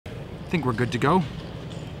think we're good to go.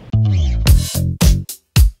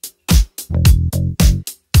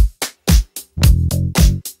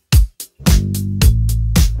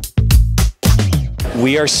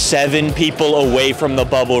 We are 7 people away from the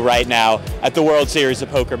bubble right now at the World Series of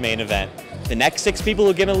Poker main event. The next 6 people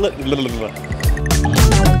are gonna look.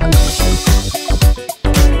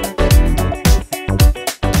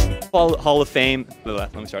 Hall of Fame.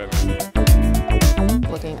 Let me start over.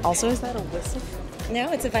 Looking. Also, is that a whistle?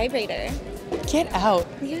 No, it's a vibrator. Get out.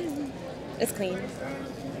 Yeah, it's clean.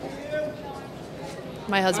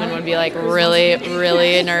 My husband would be like really,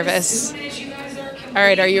 really nervous. All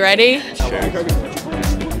right, are you ready? Sure.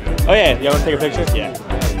 Oh yeah, you want to take a picture? Yeah.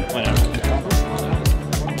 Why not?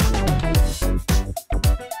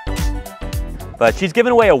 But she's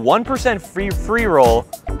giving away a 1% free roll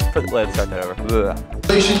for the, let's start that over.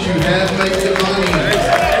 Congratulations, you have made some money.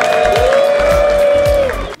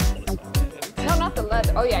 No, not the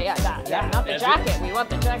leather. Oh yeah, that. Yeah, not the jacket. We want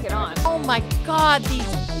the jacket on. Oh my God, these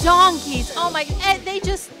donkeys. Oh my, they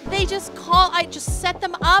just call. I just set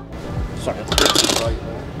them up. Sorry.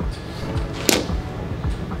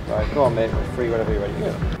 All right, go on, mate. We're free whenever you're ready.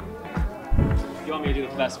 Yeah. You want me to do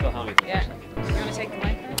the best Phil Hellmuth? Yeah. You want to take the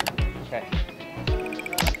mic? Okay.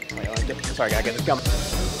 Wait, sorry, I got this gum.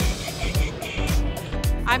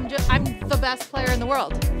 I'm the best player in the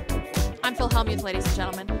world. I'm Phil Hellmuth, ladies and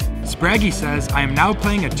gentlemen. Spraggy says, I am now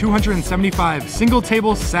playing a 275 single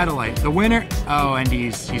table satellite. The winner, oh, and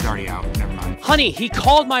he's already out. Never mind. Honey, he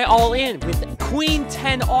called my all-in with Queen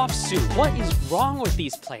 10 offsuit. What is wrong with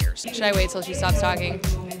these players? Should I wait till she stops talking?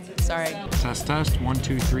 Sorry. Test, test. 1,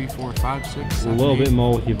 2, 3, 4, 5, 6, 7, A little 8, bit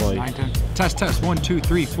more with your voice. 9, 10. Test, test. 1, 2,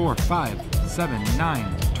 3, 4, 5, 7,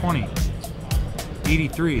 9, 20,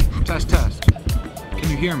 83. Test, test. Can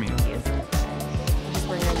you hear me? Just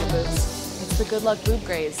bring her in the boots. It's the good luck boob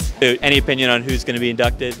graze. Any opinion on who's going to be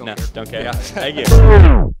inducted? No, don't care. Yeah. Thank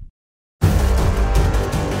you.